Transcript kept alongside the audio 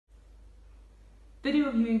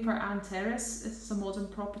Video viewing for Ann Terrace. This is a modern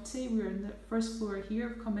property. We're in the first floor here.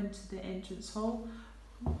 We've come into the entrance hall.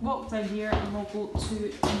 Walk down here and we'll go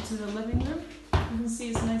into the living room. You can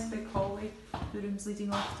see it's a nice big hallway. The room's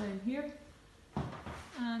leading off down here.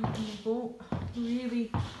 And in the boat,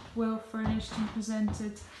 really well furnished and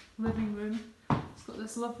presented living room. It's got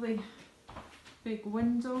this lovely big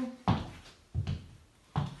window.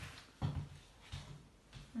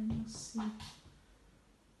 And you'll see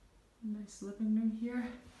a nice living room here,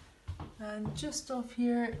 and just off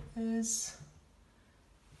here is,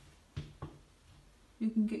 you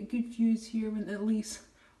can get good views here when the leaves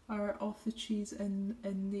are off the trees in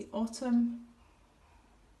the autumn.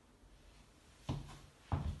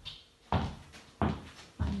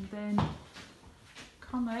 And then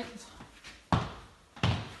come out,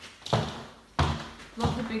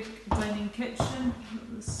 lovely big dining kitchen.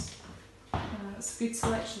 It's a good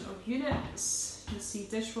selection of units. You'll see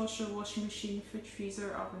dishwasher, washing machine, fridge,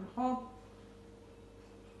 freezer, oven, hob.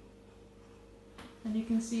 And you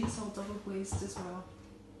can see it's all double glazed as well.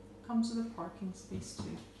 Comes with a parking space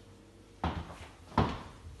too.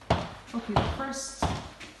 Okay, the first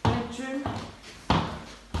bedroom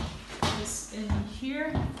is in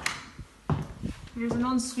here. There's an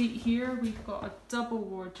ensuite here. We've got a double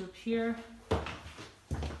wardrobe here.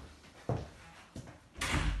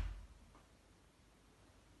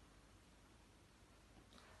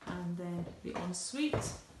 And then the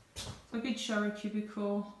ensuite, a good shower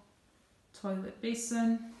cubicle, toilet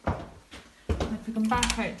basin. And if we come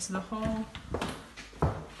back out to the hall,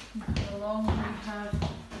 and go along, we have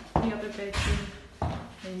the other bedroom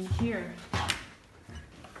in here.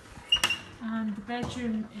 And the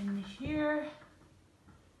bedroom in here,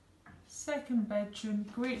 second bedroom,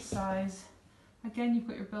 great size. Again, you've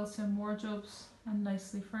got your built-in wardrobes and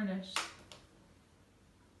nicely furnished.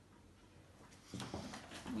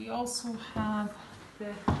 We also have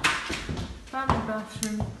the family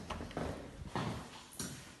bathroom.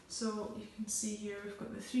 So you can see here we've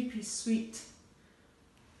got the three-piece suite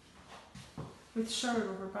with shower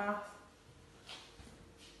over bath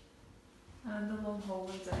and the long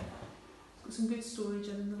hallway down. Got some good storage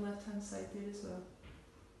in the left-hand side there as well.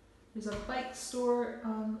 There's a bike store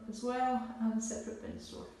as well and a separate bin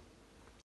store.